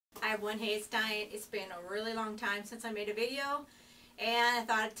Hi everyone, hey, it's Diane. It's been a really long time since I made a video, and I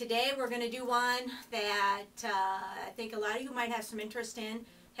thought today we're going to do one that I think a lot of you might have some interest in.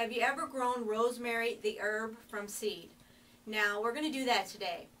 Have you ever grown rosemary, the herb, from seed? Now we're going to do that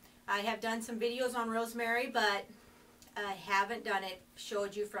today. I have done some videos on rosemary, but I haven't done it,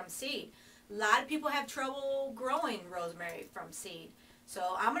 showed you from seed. A lot of people have trouble growing rosemary from seed.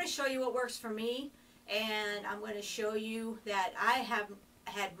 So I'm going to show you what works for me, and I'm going to show you that I have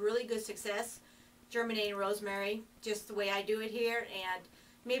had really good success germinating rosemary just the way I do it here, and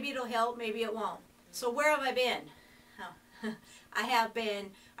maybe it'll help, maybe it won't. So where have I been? Oh, I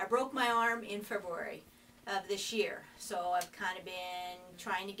broke my arm in February of this year, so I've kind of been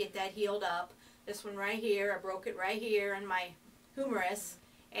trying to get that healed up. This one right here, I broke it right here in my humerus,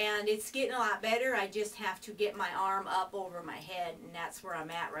 and it's getting a lot better. I just have to get my arm up over my head, and that's where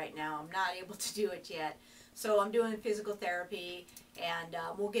I'm at right now. I'm not able to do it yet. So I'm doing physical therapy, and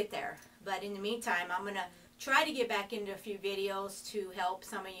we'll get there. But in the meantime, I'm going to try to get back into a few videos to help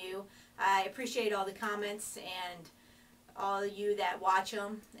some of you. I appreciate all the comments and all of you that watch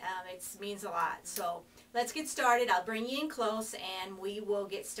them. It means a lot. So let's get started. I'll bring you in close, and we will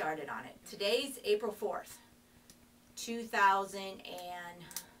get started on it. Today's April 4th,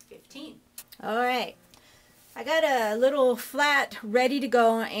 2015. All right. I got a little flat ready to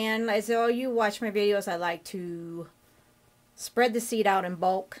go, and as all you watch my videos, I like to spread the seed out in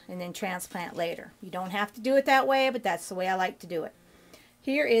bulk and then transplant later. You don't have to do it that way, but that's the way I like to do it.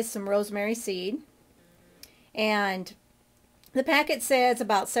 Here is some rosemary seed, and the packet says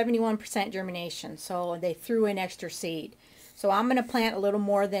about 71% germination, so they threw in extra seed. So I'm going to plant a little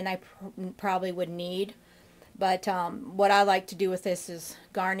more than I probably would need, but what I like to do with this is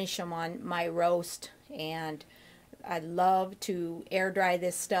garnish them on my roast. And I love to air dry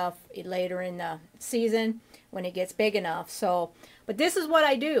this stuff later in the season when it gets big enough. So, but this is what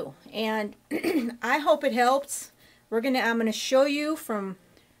I do, and I hope it helps. I'm gonna show you from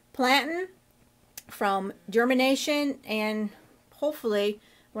planting, from germination, and hopefully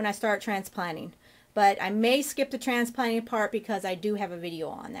when I start transplanting. But I may skip the transplanting part because I do have a video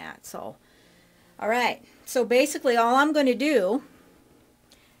on that. So, all right. So basically, all I'm going to do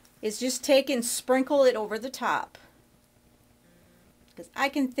is just take and sprinkle it over the top, because I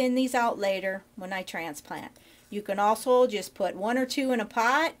can thin these out later when I transplant. You can also just put one or two in a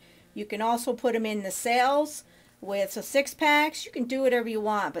pot. You can also put them in the cells with 6-packs. You can do whatever you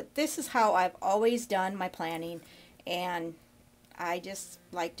want, but this is how I've always done my planting, and I just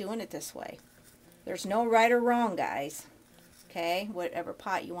like doing it this way. There's no right or wrong, guys. Okay, whatever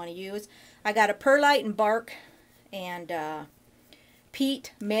pot you want to use. I got a perlite and bark and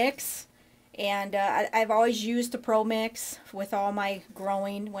peat mix, and I've always used the Pro Mix with all my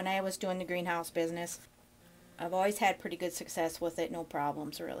growing when I was doing the greenhouse business. I've always had pretty good success with it, no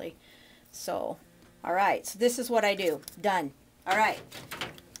problems really. So, alright, so this is what I do. Done. Alright,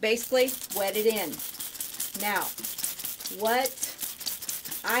 basically wet it in. Now, what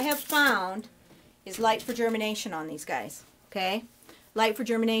I have found is light for germination on these guys. Okay, light for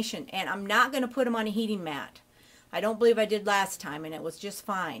germination, and I'm not going to put them on a heating mat. I don't believe I did last time, and it was just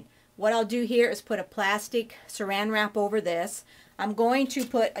fine. What I'll do here is put a plastic saran wrap over this. I'm going to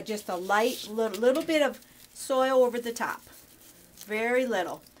put just a light little bit of soil over the top. Very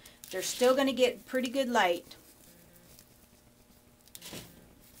little. They're still going to get pretty good light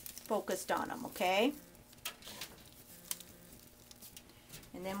focused on them, okay?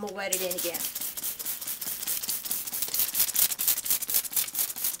 And then we'll wet it in again.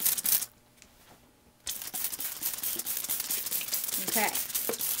 Okay,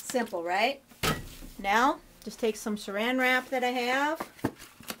 simple, right? Now, just take some saran wrap that I have,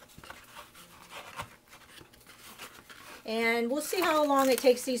 and we'll see how long it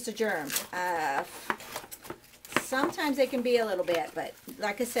takes these to germ. Sometimes they can be a little bit, but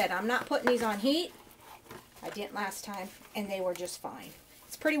like I said, I'm not putting these on heat. I didn't last time, and they were just fine.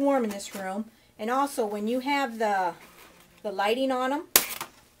 It's pretty warm in this room, and also when you have the lighting on them,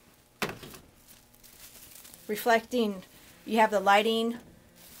 reflecting. You have the lighting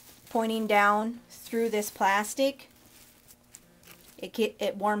pointing down through this plastic.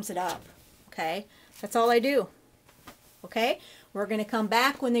 It warms it up. Okay, that's all I do. Okay, we're going to come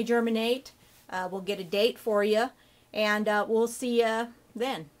back when they germinate. We'll get a date for you, and we'll see you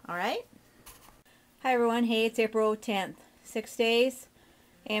then. All right. Hi everyone. Hey, it's April 10th. 6 days,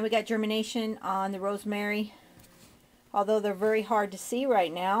 and we got germination on the rosemary. Although they're very hard to see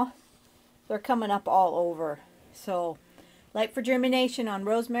right now, they're coming up all over. So, light for germination on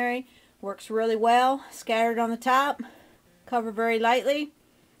rosemary works really well. Scattered on the top, cover very lightly,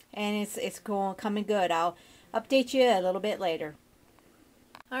 and it's coming good. I'll update you a little bit later.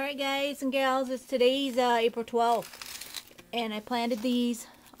 Alright guys and gals, it's today's April 12th, and I planted these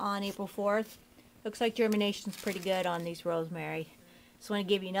on April 4th. Looks like germination's pretty good on these rosemary. Just want to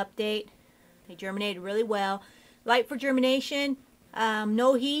give you an update. They germinated really well. Light for germination,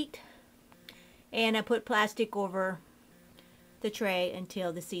 no heat, and I put plastic over the tray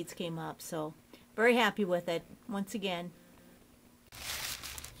until the seeds came up. So very happy with it once again.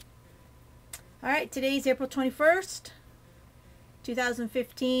 Alright, today's April 21st.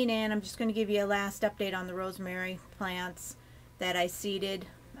 2015, and I'm just going to give you a last update on the rosemary plants that I seeded.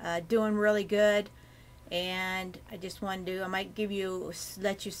 Doing really good, and I just wanted to, I might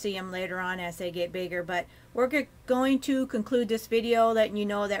let you see them later on as they get bigger, but we're going to conclude this video letting you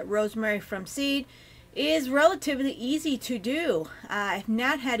know that rosemary from seed is relatively easy to do. I've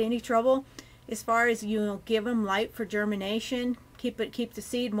not had any trouble as far as, you know, give them light for germination, keep the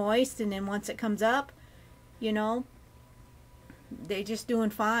seed moist, and then once it comes up, you know, they're just doing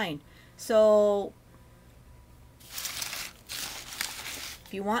fine. So if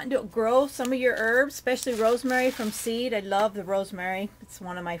you want to grow some of your herbs, especially rosemary from seed, I love the rosemary. It's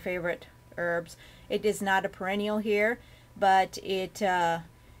one of my favorite herbs. It is not a perennial here, but I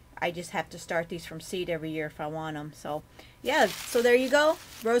just have to start these from seed every year if I want them. So yeah, so there you go.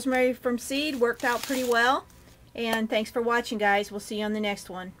 Rosemary from seed worked out pretty well. And thanks for watching, guys. We'll see you on the next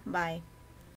one. Bye.